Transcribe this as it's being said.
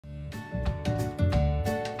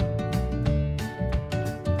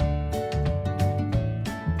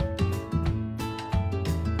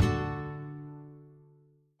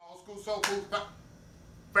Soul Food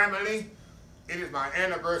family. It is my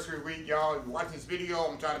anniversary week, y'all. If you watch this video,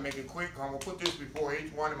 I'm trying to make it quick. I'm going to put this before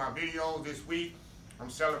each one of my videos this week. I'm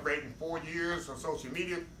celebrating 4 years on social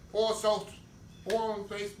media. 4 on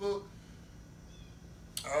Facebook.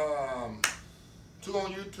 2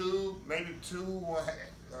 on YouTube. Maybe 2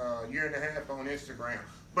 year and a half on Instagram.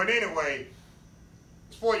 But anyway,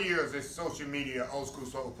 it's 4 years as social media, Old School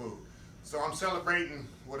Soul Food. So I'm celebrating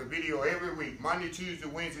with a video every week. Monday, Tuesday,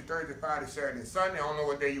 Wednesday, Thursday, Friday, Saturday, and Sunday. I don't know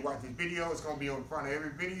what day you watch this video. It's going to be on front of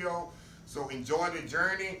every video. So enjoy the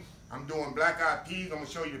journey. I'm doing black-eyed peas. I'm going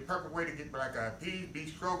to show you the perfect way to get black-eyed peas.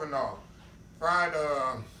 Beef stroganoff. Fried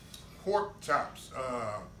pork chops.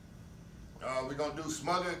 We're going to do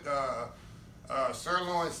smothered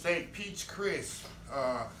sirloin steak, peach crisp.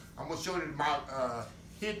 I'm going to show you my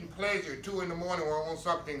hidden pleasure. 2 in the morning when I want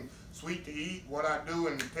something sweet to eat, what I do,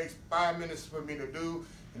 and it takes 5 minutes for me to do,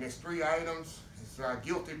 and it's 3 items. It's a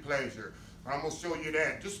guilty pleasure. I'm going to show you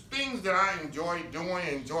that. Just things that I enjoy doing,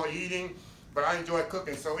 enjoy eating, but I enjoy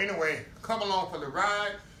cooking. So anyway, come along for the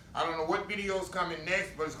ride. I don't know what video is coming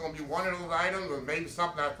next, but it's going to be one of those items, or maybe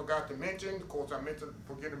something I forgot to mention. Of course, I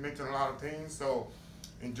forget to mention a lot of things. So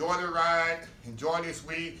enjoy the ride. Enjoy this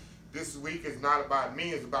week. This week is not about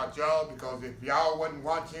me. It's about y'all, because if y'all wasn't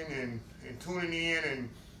watching and tuning in and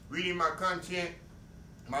reading my content,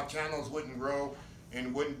 my channels wouldn't grow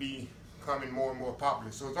and wouldn't be becoming more and more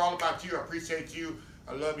popular. So it's all about you. I appreciate you.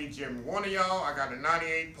 I love each and every one of y'all. I got a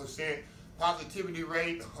 98% positivity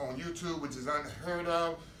rate on YouTube, which is unheard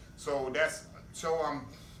of. So I'm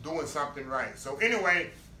doing something right. So anyway,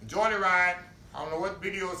 enjoy the ride. I don't know what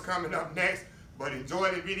video is coming up next, but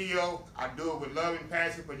enjoy the video. I do it with love and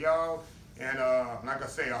passion for y'all. And like I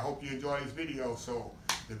say, I hope you enjoy this video. So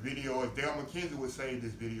the video, as Dale McKenzie would say,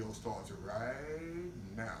 this video starts right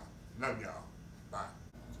now. Love y'all. Bye.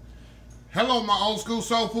 Hello, my Old School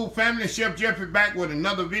Soul Food family. Chef Jeffrey back with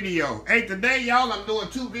another video. Hey, today, y'all, I'm doing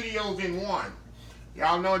 2 videos in one.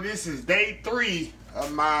 Y'all know this is day 3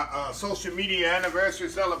 of my social media anniversary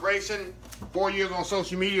celebration. 4 years on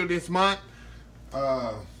social media this month.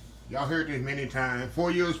 Y'all heard this many times.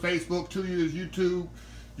 4 years Facebook, 2 years YouTube.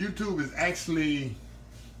 YouTube is actually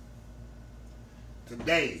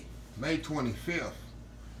today, May 25th,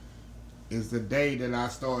 is the day that I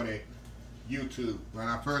started YouTube. When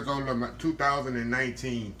I first opened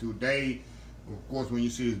 2019. Today, of course, when you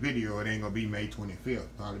see this video, it ain't gonna be May 25th.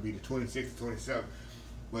 Probably be the 26th or 27th.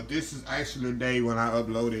 But this is actually the day when I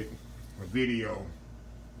uploaded a video.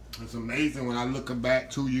 It's amazing when I look back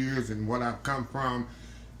 2 years and what I've come from,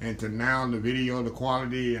 and to now the video, the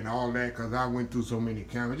quality and all that, because I went through so many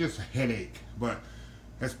cameras. Just a headache. But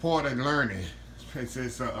that's part of learning. It's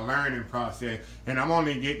a learning process, and I'm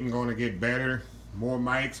only going to get better, more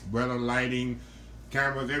mics, better lighting,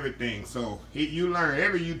 cameras, everything. So you learn.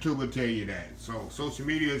 Every YouTuber will tell you that. So social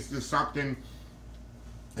media is just something.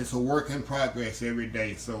 It's a work in progress every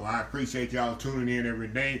day. So I appreciate y'all tuning in every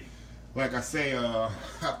day. Like I say, I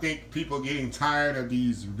think people are getting tired of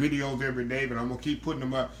these videos every day, but I'm gonna keep putting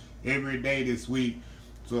them up every day this week.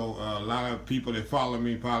 So a lot of people that follow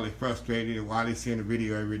me probably frustrated while they see the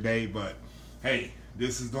video every day, but hey,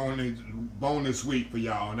 this is the only bonus week for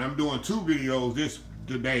y'all, and I'm doing 2 videos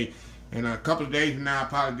today, and a couple of days from now I'll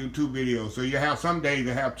probably do 2 videos. So you have some days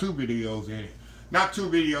that have 2 videos in it. Not 2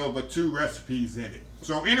 videos, but 2 recipes in it.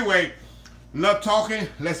 So anyway, enough talking.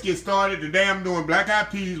 Let's get started. Today I'm doing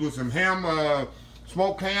black-eyed peas with some ham,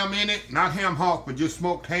 smoked ham in it. Not ham hock, but just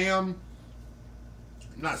smoked ham.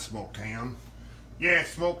 Not smoked ham. Yeah,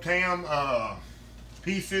 smoked ham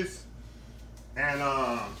pieces, and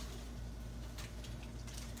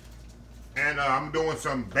I'm doing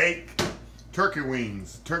some baked turkey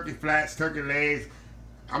wings, turkey flats, turkey legs.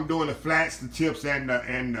 I'm doing the flats, the chips, and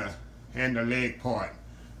the leg part.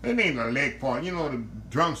 It ain't the leg part, you know, the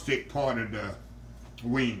drumstick part of the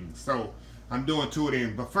wings. So I'm doing 2 of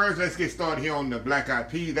them. But first, let's get started here on the black-eyed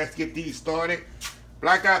peas. Let's get these started.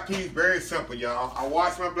 Black-eyed peas, very simple, y'all. I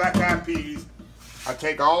wash my black-eyed peas. I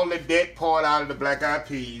take all the dead part out of the black-eyed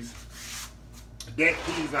peas. Dead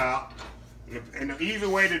peas out. And the easy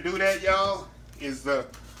way to do that, y'all, is to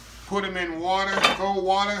put them in water, cold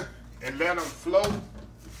water, and let them float.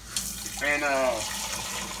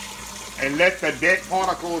 And let the dead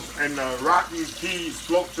particles and the rotten peas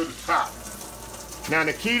float to the top. Now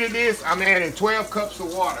the key to this, I'm adding 12 cups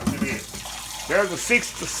of water to this. There's a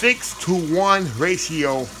 6 to 1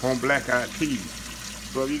 ratio on black-eyed peas.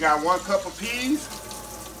 So if you got 1 cup of peas,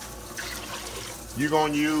 you're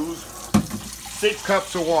gonna use 6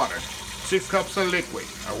 cups of water, 6 cups of liquid,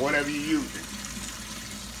 or whatever you're using.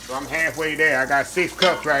 So I'm halfway there. I got 6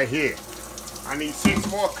 cups right here. I need 6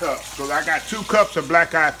 more cups because I got 2 cups of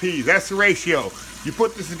black-eyed peas. That's the ratio. You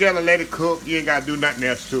put this together, let it cook. You ain't got to do nothing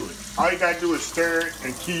else to it. All you got to do is stir it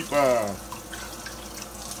and keep, I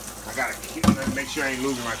got to make sure I ain't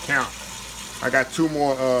losing my count. I got 2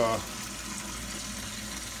 more,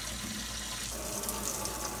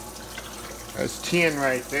 that's 10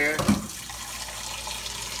 right there.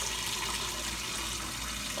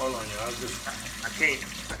 Hold on, y'all.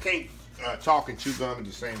 I can't talk and chew gum at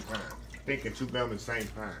the same time. Think and chew gum at the same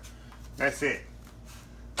time. That's it.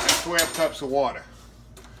 That's 12 cups of water.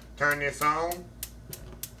 Turn this on. And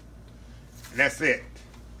that's it.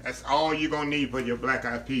 That's all you're gonna need for your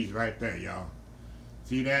black-eyed peas right there, y'all.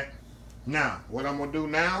 See that? Now, what I'm gonna do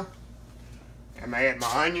now, I'm gonna add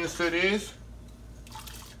my onions to this.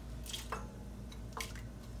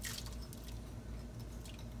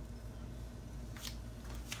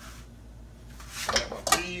 Add my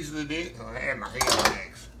peas to this. I'm gonna add my ham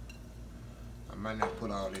next. I might not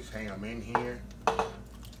put all this ham in here.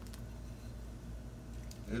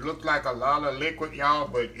 It looks like a lot of liquid, y'all,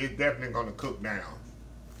 but it's definitely gonna cook down.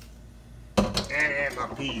 And add my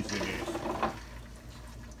peas to this.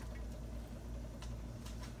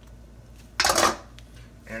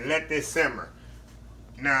 And let this simmer.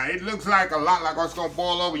 Now, it looks like a lot like it's gonna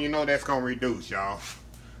boil over. You know that's gonna reduce, y'all.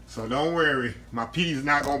 So don't worry, my peas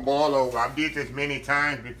not gonna boil over. I did this many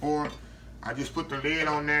times before. I just put the lid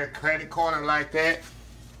on there, cut it corner like that,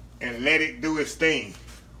 and let it do its thing.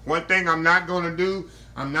 One thing I'm not gonna do,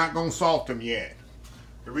 I'm not gonna salt them yet.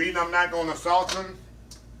 The reason I'm not gonna salt them,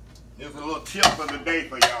 here's a little tip of the day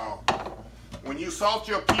for y'all. When you salt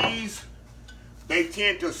your peas, they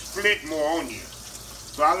tend to split more on you.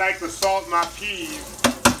 So I like to salt my peas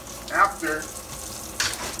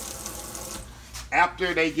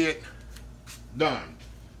after they get done.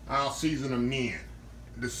 I'll season them then.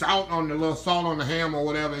 The salt on the little salt on the ham or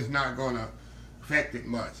whatever is not gonna affect it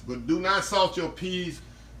much. But do not salt your peas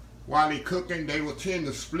while they're cooking. They will tend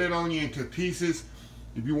to split on you into pieces.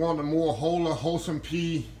 If you want a more wholesome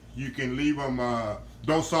pea, you can leave them,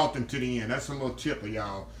 don't salt them to the end. That's a little tip of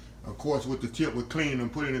y'all. Of course, with the tip, we clean them,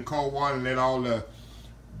 put it in cold water, and let all the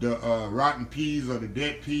rotten peas or the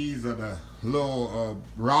dead peas or the little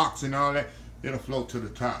rocks and all that, it'll float to the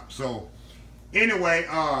top. So anyway,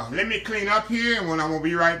 let me clean up here, and when I'm gonna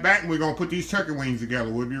be right back, and we're gonna put these turkey wings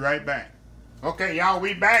together. We'll be right back. Okay, y'all,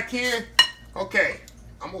 we back here. Okay,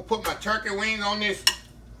 I'm gonna put my turkey wings on this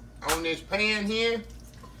pan here,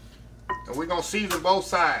 and we're gonna season both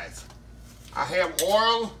sides. I have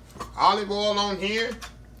olive oil on here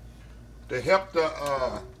to help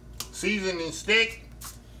the seasoning stick.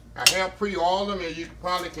 I have pre-oiled them, as you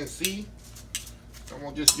probably can see. So I'm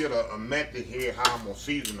gonna just get a method here how I'm gonna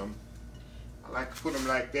season them. I like to put them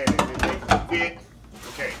like that, and then they can fit.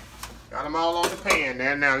 Okay, got them all on the pan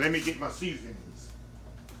there. Now let me get my seasonings.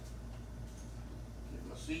 Get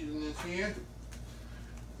my seasonings here.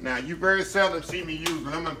 Now you very seldom see me use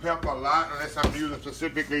lemon pepper a lot, unless I'm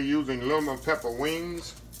specifically using lemon pepper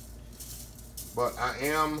wings. But I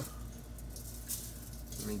am.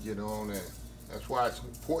 Let me get on that. That's why it's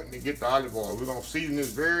important to get the olive oil. We're gonna season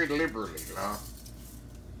this very liberally, y'all.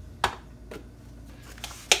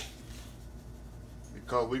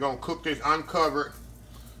 Because we're gonna cook this uncovered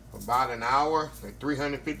for about an hour at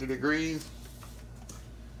 350 degrees.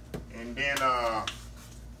 And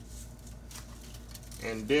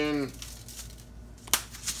then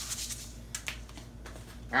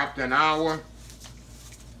after an hour,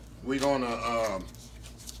 we're gonna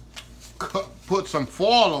put some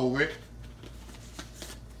foil over it.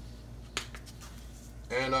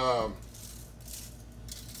 And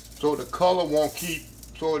so the color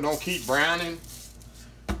so it don't keep browning.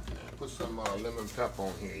 Put some lemon pepper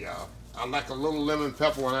on here, y'all. I like a little lemon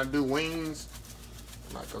pepper when I do wings.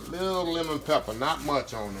 Like a little lemon pepper, not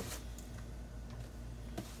much on them.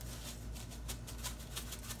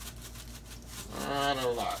 Not a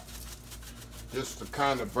lot. Just to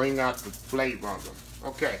kind of bring out the flavor of them.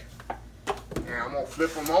 Okay. Now I'm gonna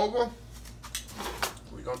flip them over.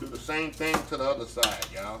 We're gonna do the same thing to the other side,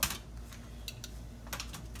 y'all.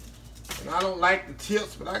 And I don't like the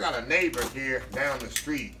tips, but I got a neighbor here down the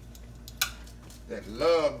street that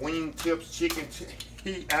love wing tips, chicken tips.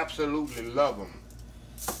 He absolutely love them.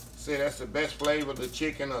 Say that's the best flavor of the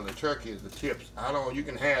chicken or the turkey is the tips. You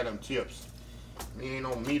can have them tips. There ain't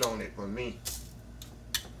no meat on it for me.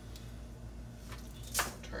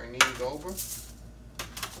 Turn these over.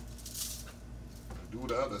 Do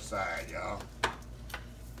the other side, y'all.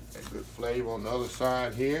 That good flavor on the other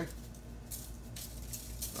side here.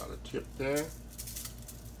 Another tip there.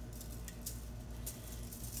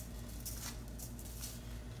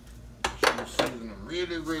 You season them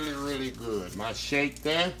really, really, really pretty good. My shake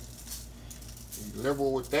there. Be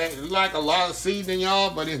liberal with that. It's like a lot of seasoning,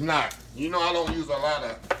 y'all, but it's not. You know I don't use a lot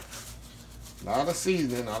of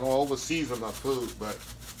seasoning. I don't over season my food, but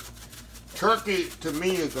turkey to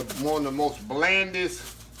me is one of the most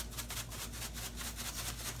blandest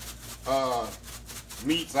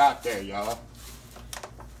meats out there, y'all.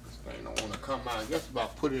 This thing don't want to come out. I guess if I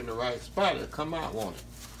put it in the right spot, it'll come out, won't it?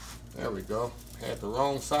 There we go. Had the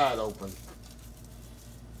wrong side open.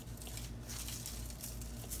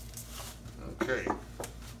 Okay.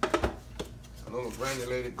 A little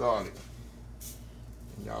granulated garlic.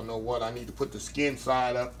 Y'all know what? I need to put the skin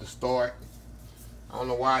side up to start. I don't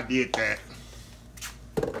know why I did that.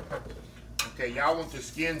 Okay, y'all want the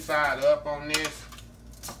skin side up on this?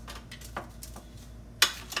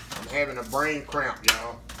 I'm having a brain cramp,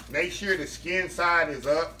 y'all. Make sure the skin side is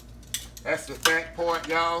up. That's the fat part,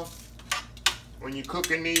 y'all. When you're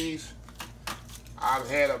cooking these, I've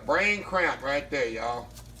had a brain cramp right there, y'all.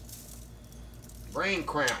 Brain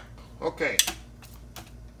cramp. Okay.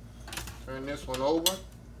 Turn this one over.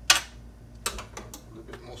 A little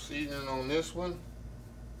bit more seasoning on this one.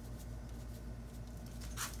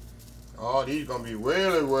 Oh, these gonna be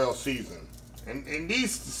really well seasoned. And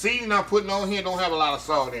these seasoning I'm putting on here don't have a lot of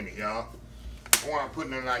salt in it, y'all. The one I'm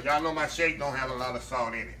putting in, y'all know my shake don't have a lot of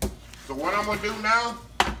salt in it. So what I'm gonna do now,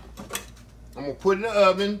 I'm gonna put it in the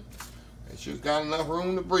oven. It's just got enough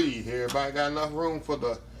room to breathe here. Everybody got enough room for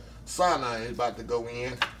the sauna is about to go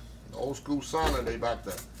in. The old school sauna they about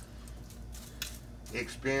to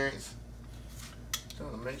experience.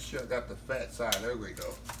 Trying to make sure I got the fat side. There we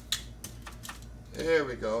go. There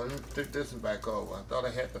we go. Let me take this one back over. I thought I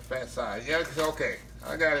had the fat side. Yeah, it's okay.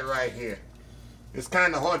 I got it right here. It's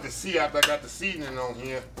kind of hard to see after I got the seasoning on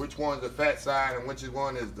here, which one's the fat side and which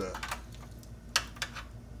one is the...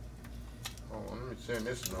 Oh, let me turn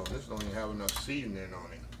this one on. This don't even have enough seasoning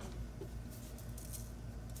on it.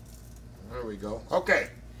 There we go. Okay.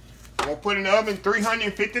 I'm going to put it in the oven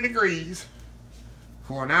 350 degrees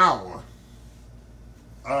for an hour.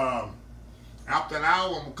 After an hour,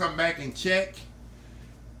 I'm going to come back and check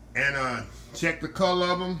the color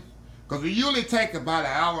of them. Because we usually take about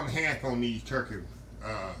an hour and a half on these turkey,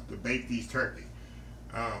 to bake these turkey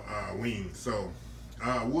wings. So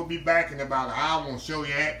we'll be back in about an hour. I'm going to show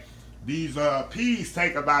you that. These peas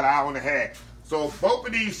take about an hour and a half. So both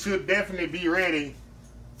of these should definitely be ready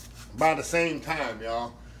by the same time,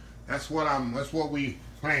 y'all. That's what we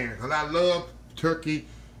plan. Because I love turkey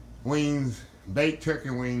wings, baked turkey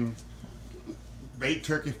wings, baked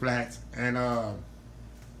turkey flats, and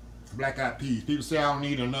black-eyed peas. People say I don't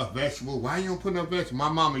need enough vegetables. Why you don't put enough vegetables? My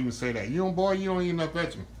mama even say that. You don't eat enough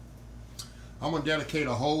vegetables. I'm going to dedicate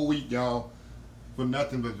a whole week, y'all, for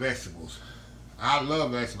nothing but vegetables. I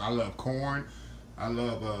love vegetables. I love corn. I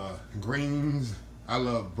love greens. I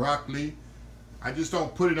love broccoli. I just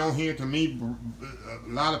don't put it on here. To me, a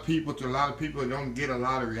lot of people don't get a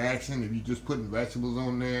lot of reaction if you just putting vegetables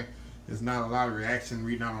on there. There's not a lot of reaction.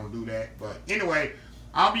 We're not going to do that. But anyway,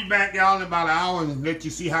 I'll be back, y'all, in about an hour and let you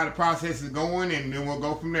see how the process is going, and then we'll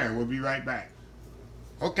go from there. We'll be right back.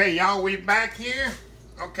 Okay, y'all, we back here.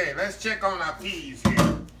 Okay, let's check on our peas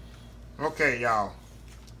here. Okay, y'all.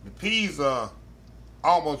 The peas are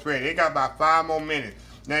almost ready. They got about 5 more minutes.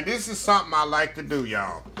 Now, this is something I like to do,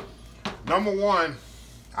 y'all. Number one,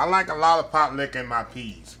 I like a lot of pot liquor in my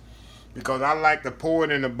peas because I like to pour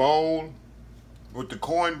it in a bowl with the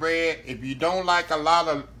cornbread. If you don't like a lot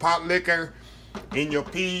of pot liquor in your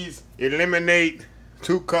peas, eliminate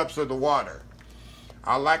 2 cups of the water.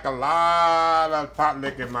 I like a lot of pot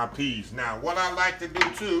liquor in my peas. Now, what I like to do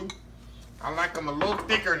too, I like them a little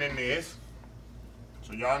thicker than this.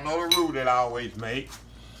 So y'all know the roux that I always make.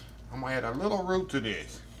 I'm gonna add a little roux to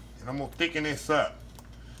this, and I'm gonna thicken this up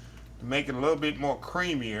to make it a little bit more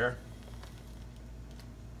creamier.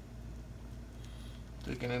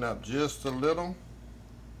 Thicken it up just a little.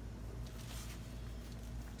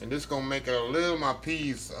 And this is gonna make it my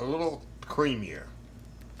peas a little creamier,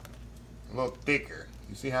 a little thicker.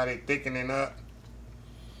 You see how they thickening up?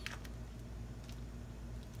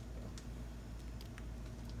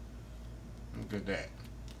 Look at that.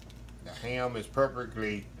 The ham is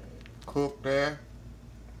perfectly cooked there.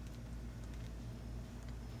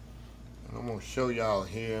 And I'm gonna show y'all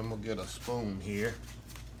here. I'm gonna get a spoon here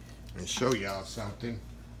and show y'all something.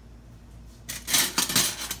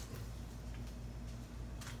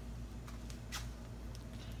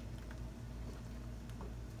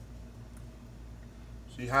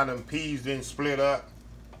 See how them peas didn't split up?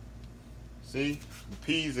 See? The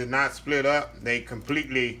peas are not split up. They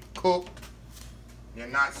completely cooked. They're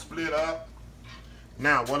not split up.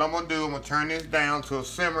 Now, what I'm going to do, I'm going to turn this down to a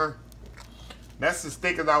simmer. That's as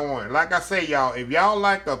thick as I want it. Like I say, y'all, if y'all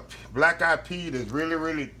like a black-eyed pea that's really,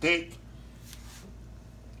 really thick,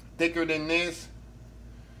 thicker than this,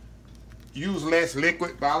 use less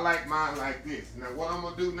liquid, but I like mine like this. Now what I'm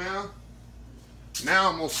gonna do now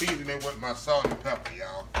I'm gonna season it with my salt and pepper,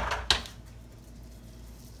 y'all.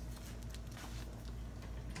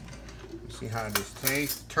 See how this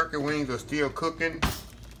tastes. Turkey wings are still cooking.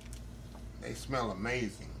 They smell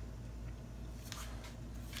amazing.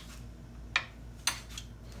 A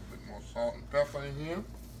bit more salt and pepper in here.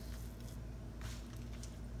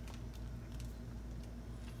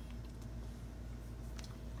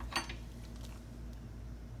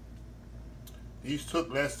 These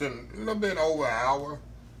took less than a little bit over an hour.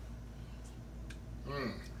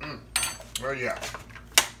 Well, yeah.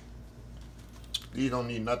 These don't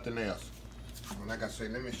need nothing else. Like I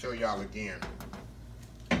said, let me show y'all again.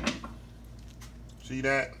 See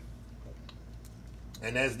that?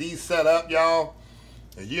 And as these set up, y'all,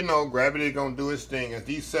 as you know, gravity gonna do its thing. As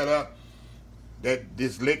these set up, that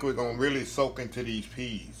this liquid gonna really soak into these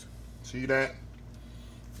peas. See that?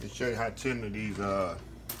 Let me show you how tender these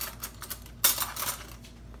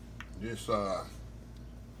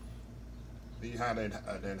see how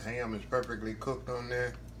that ham is perfectly cooked on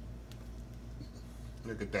there?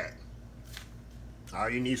 Look at that. All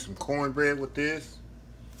you need some cornbread with this,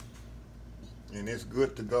 and it's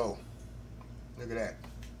good to go. Look at that.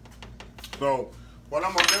 So what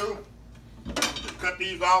I'm gonna do is cut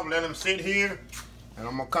these off, let them sit here, and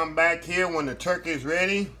I'm gonna come back here when the turkey is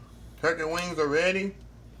ready. Turkey wings are ready.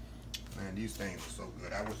 Man, these things are so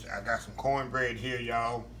good. I got some cornbread here,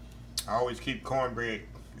 y'all. I always keep cornbread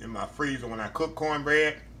in my freezer when I cook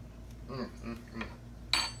cornbread.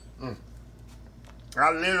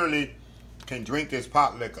 I literally can drink this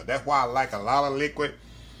pot liquor. That's why I like a lot of liquid,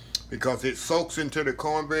 because it soaks into the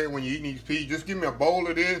cornbread when you eat these peas. Just give me a bowl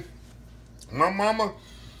of this. My mama,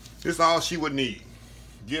 this is all she would need.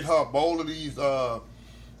 Get her a bowl of these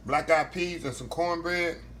black-eyed peas and some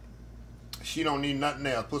cornbread. She don't need nothing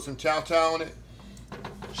else. Put some chow on it.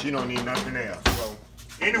 She don't need nothing else. So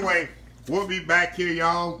anyway, we'll be back here,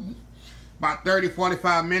 y'all, about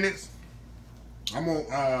 30-45 minutes. I'm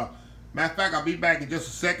gonna matter of fact, I'll be back in just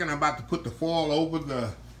a second. I'm about to put the foil over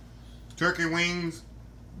the turkey wings.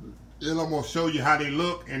 Then I'm gonna show you how they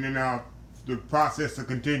look, and then the process will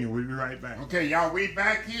continue. We'll be right back. Okay, y'all, we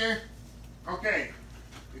back here. Okay,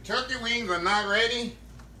 the turkey wings are not ready.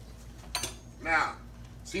 Now,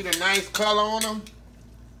 see the nice color on them?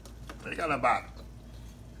 They got about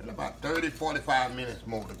 30-45 minutes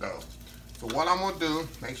more to go. So what I'm gonna do,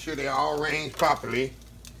 make sure they're all arranged properly.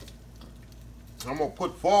 I'm gonna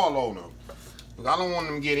put foil on them, because I don't want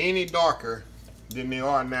them to get any darker than they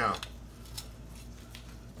are now.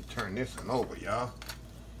 Let me turn this one over, y'all.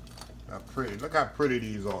 How pretty! Look how pretty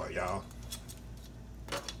these are, y'all.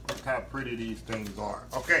 Look how pretty these things are.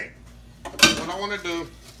 Okay, what I want to do,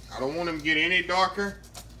 I don't want them to get any darker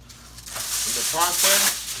in the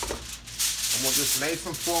process. I'm gonna just lay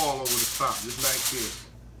some foil over the top, just like this.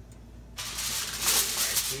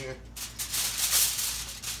 Right here.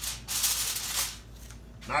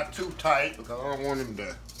 Not too tight, because I don't want them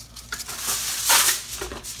to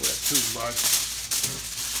sweat too much.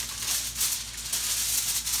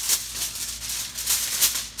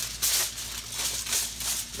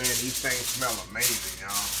 Man, these things smell amazing,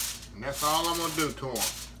 y'all. And that's all I'm going to do to them.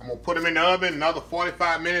 I'm going to put them in the oven another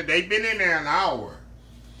 45 minutes. They've been in there an hour.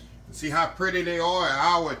 See how pretty they are? An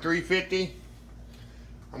hour at 350.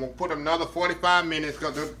 I'm going to put them another 45 minutes,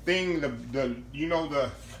 because the thing, you know,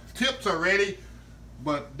 the tips are ready.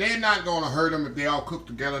 But they're not going to hurt them if they all cook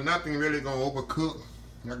together. Nothing really going to overcook.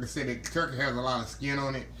 Like I said, the turkey has a lot of skin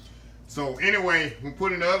on it. So anyway, we'll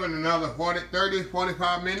put it in the oven another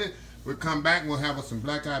 45 minutes. We'll come back and we'll have some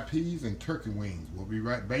black-eyed peas and turkey wings. We'll be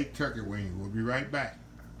right, baked turkey wings. We'll be right back.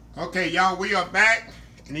 Okay, y'all, we are back.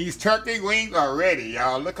 And these turkey wings are ready,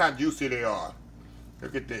 y'all. Look how juicy they are.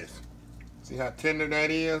 Look at this. See how tender that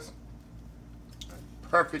is?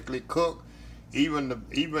 Perfectly cooked. Even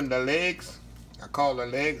the legs. I call the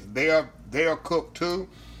legs, they are cooked too,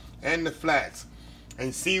 and the flats.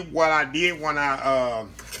 And see what I did when I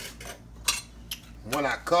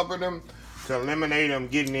covered them to eliminate them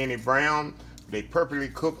getting any brown. They perfectly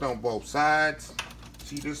cooked on both sides.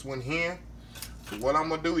 See this one here? So what I'm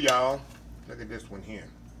gonna do, y'all? Look at this one here.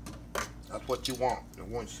 That's what you want. You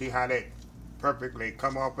want to see how they perfectly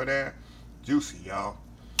come off of there? Juicy, y'all.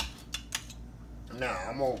 Now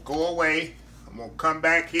I'm gonna go away. I'm gonna come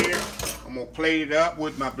back here. I'm gonna plate it up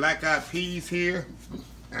with my black-eyed peas here,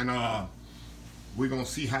 and we're gonna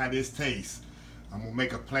see how this tastes. I'm gonna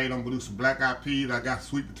make a plate. I'm gonna do some black-eyed peas. I got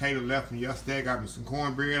sweet potato left from yesterday. I got me some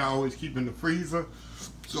cornbread I always keep in the freezer.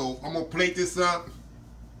 So I'm gonna plate this up.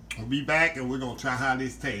 We'll be back and we're gonna try how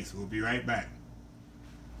this tastes. We'll be right back.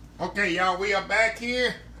 Okay, y'all, we are back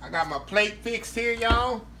here. I got my plate fixed here,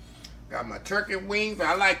 y'all. Got my turkey wings.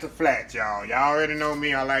 I like the flats, y'all. Y'all already know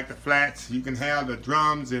me. I like the flats. You can have the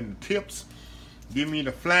drums and the tips. Give me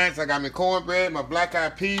the flats. I got my cornbread, my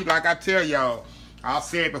black-eyed peas. Like I tell y'all, I'll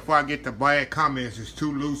say it before I get the bad comments. It's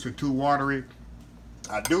too loose and too watery.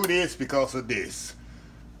 I do this because of this.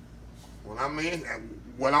 What I'm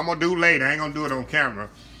gonna do later, I ain't gonna do it on camera.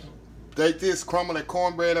 Take this, crumble that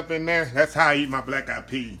cornbread up in there. That's how I eat my black-eyed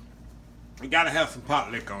pea. You gotta have some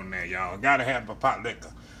pot liquor on there, y'all. Gotta have a pot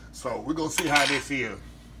liquor. So we're gonna see how this is.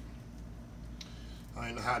 I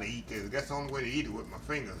don't know how to eat this. That's the only way to eat it, with my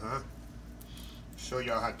fingers, huh? Show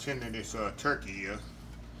y'all how tender this turkey is.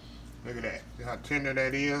 Look at that. See how tender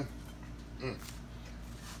that is?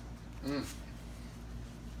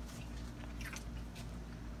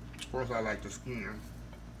 First I like the skin.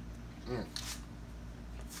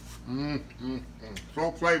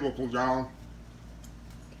 So flavorful, y'all.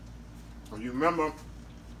 So you remember,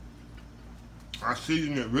 I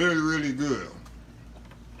seasoned it really, really good.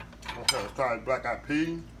 Okay, let's try the black-eyed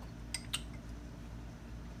peas.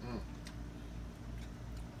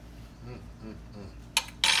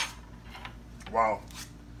 Wow.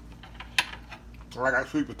 I got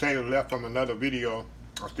sweet potato left from another video.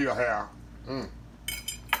 I still have. That's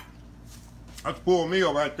a full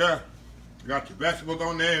meal right there. You got your vegetables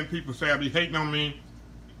on there, and people say I be hating on me.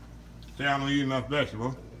 Say I don't eat enough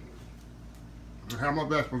vegetables. I have my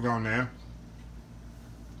vegetables on there.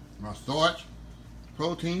 My starch,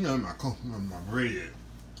 protein, and my bread.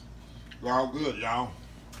 It's all good, y'all.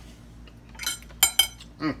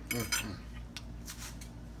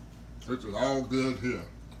 This is all good here.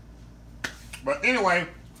 But anyway,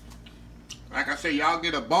 like I say, y'all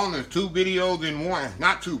get a bonus 2 videos in one.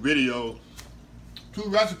 Not 2 videos. 2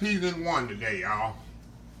 recipes in one today, y'all.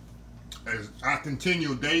 As I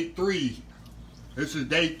continue day 3. This is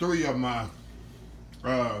day 3 of my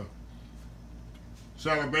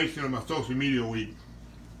celebration of my social media week.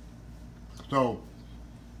 So,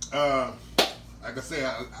 like I say,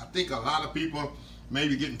 I think a lot of people may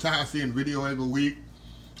be getting tired of seeing video every week,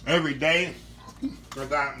 every day,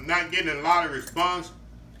 because I'm not getting a lot of response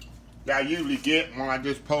that I usually get when I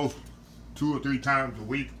just post 2 or 3 times a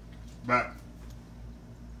week. But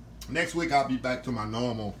next week I'll be back to my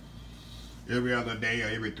normal every other day or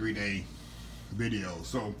every 3-day video.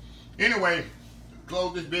 So anyway,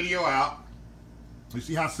 close this video out. You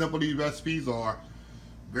see how simple these recipes are.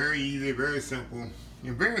 Very easy, very simple,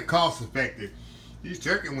 and very cost effective. These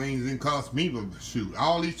turkey wings didn't cost me, but shoot,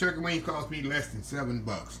 all these turkey wings cost me less than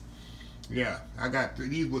 $7. Yeah, I got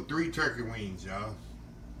these were 3 turkey wings, y'all.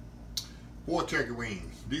 4 turkey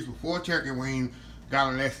wings. These were 4 turkey wings,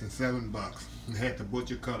 got them less than $7. And had the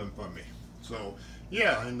butcher cut them for me. So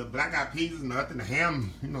yeah, and the black-eyed peas is nothing. The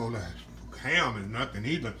ham, you know, the ham is nothing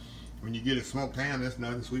either. When you get a smoked ham, that's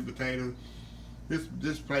nothing. Sweet potatoes.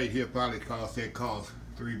 This plate here probably cost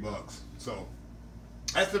 $3. So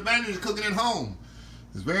that's the advantage of cooking at home.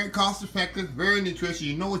 It's very cost effective, very nutritious.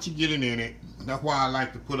 You know what you're getting in it. That's why I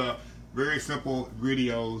like to put up very simple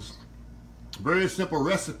videos, very simple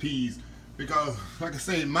recipes. Because, like I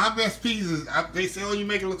say, my recipes is, they say, oh, you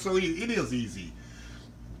make it look so easy. It is easy.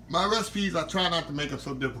 My recipes, I try not to make them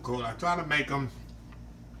so difficult. I try to make them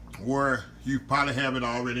where you probably have it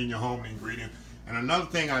already in your home ingredient. And another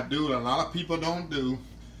thing I do that a lot of people don't do,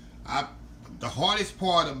 the hardest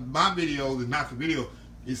part of my videos is not the video,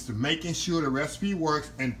 is to making sure the recipe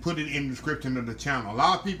works and put it in the description of the channel. A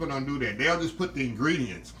lot of people don't do that. They'll just put the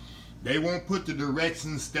ingredients. They won't put the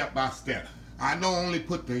directions step by step. I don't only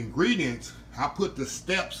put the ingredients, I put the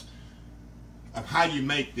steps of how you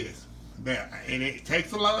make this. And it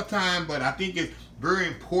takes a lot of time, but I think it's very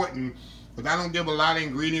important, because I don't give a lot of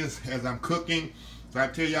ingredients as I'm cooking. So I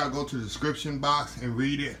tell y'all, go to the description box and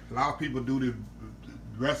read it. A lot of people do the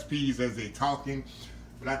recipes as they're talking,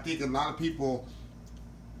 but I think a lot of people,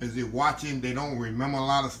 as they're watching, they don't remember a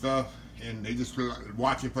lot of stuff, and they just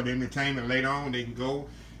watching for the entertainment. Later on, they can go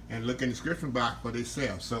and look in the description box for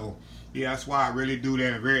themselves. So yeah, that's why I really do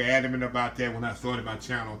that. I'm very adamant about that when I started my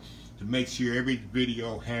channel, to make sure every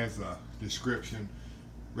video has a description,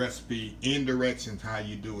 recipe, and directions how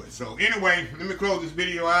you do it. So anyway, let me close this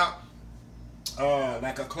video out.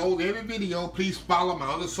 Like I close every video, please follow my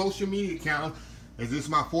other social media accounts, as this is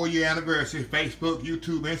my 4-year anniversary. Facebook,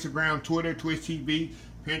 YouTube, Instagram, Twitter, Twitch TV,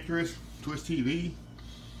 Pinterest, Twitch TV,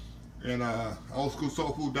 and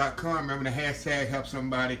oldschoolsoulfood.com. Remember the hashtag help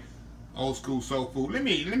somebody Old School Soul Food. Let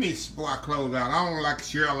me before I close out. I don't like to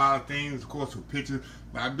share a lot of things, of course, with pictures,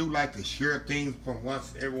 but I do like to share things from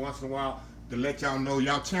every once in a while to let y'all know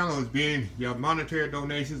y'all channel has been, your monetary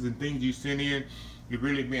donations and things you send in, you've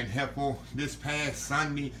really been helpful. This past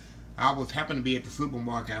Sunday, I happened to be at the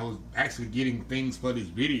supermarket. I was actually getting things for this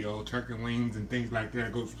video, turkey wings and things like that. I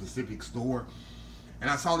go to a specific store, and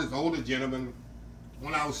I saw this older gentleman.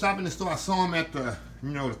 When I was shopping in the store, I saw him at the,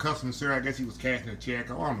 the customer service. I guess he was cashing a check.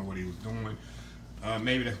 I don't know what he was doing.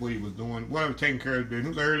 Maybe that's what he was doing. Whatever, taking care of his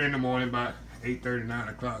business. It was early in the morning, about 8:30, 9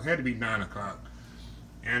 o'clock. It had to be 9 o'clock.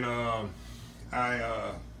 And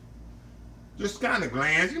I just kind of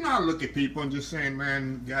glanced. I look at people and just saying,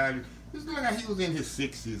 man, God, this looked like he was in his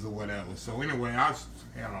 60s or whatever. So anyway, I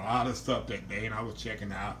had a lot of stuff that day, and I was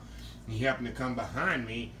checking out. And he happened to come behind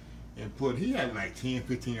me and he had like 10,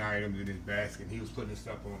 15 items in his basket. And he was putting his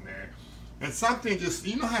stuff on there. And something just,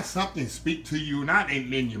 how something speak to you, not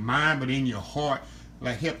in your mind, but in your heart.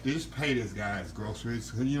 Like, help just pay this guy's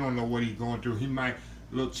groceries. You don't know what he's going through. He might,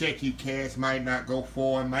 a little check he cash might not go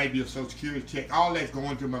for. It might be a Social Security check. All that's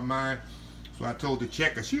going through my mind. So I told the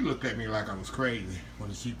checker, she looked at me like I was crazy.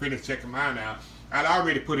 When she finished checking mine out, I'd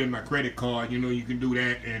already put in my credit card. You can do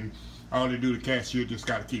that, and all they do, the cashier just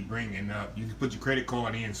got to keep bringing it up. You can put your credit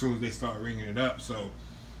card in as soon as they start ringing it up. So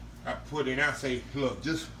I put it in, I say, look,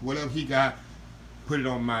 just whatever he got, put it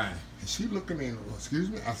on mine. And she looked at me and, excuse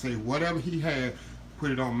me? I say, whatever he had,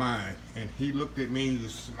 put it on mine. And he looked at me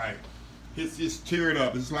just like, he's just teared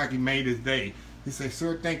up. It's like he made his day. He said,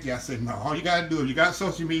 sir, thank you. I said, no, all you got to do, if you got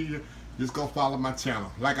social media, just go follow my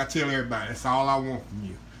channel. Like I tell everybody, that's all I want from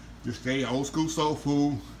you. Just stay Old School Soul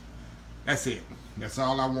Food. That's it. That's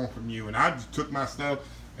all I want from you. And I just took my stuff,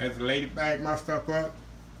 as the lady bagged my stuff up.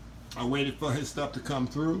 I waited for his stuff to come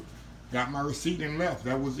through, got my receipt and left.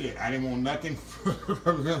 That was it. I didn't want nothing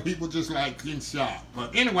from people, just like in shock.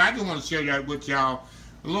 But anyway, I just want to share that with y'all.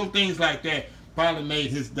 Little things like that probably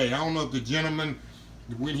made his day. I don't know if the gentleman,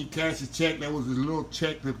 when he cashed his check, that was his little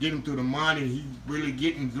check to get him through the money. He really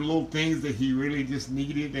getting the little things that he really just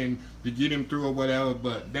needed and to get him through or whatever.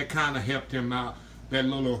 But that kind of helped him out. That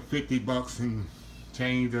little 50 bucks and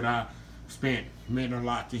change that I spent meant a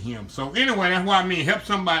lot to him. So anyway, that's what I mean. Help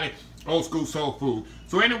somebody. Old School Soul Food.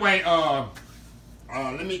 So anyway,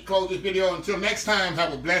 let me close this video. Until next time,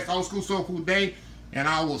 have a blessed Old School Soul Food day. And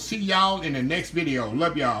I will see y'all in the next video.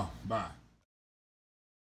 Love y'all. Bye.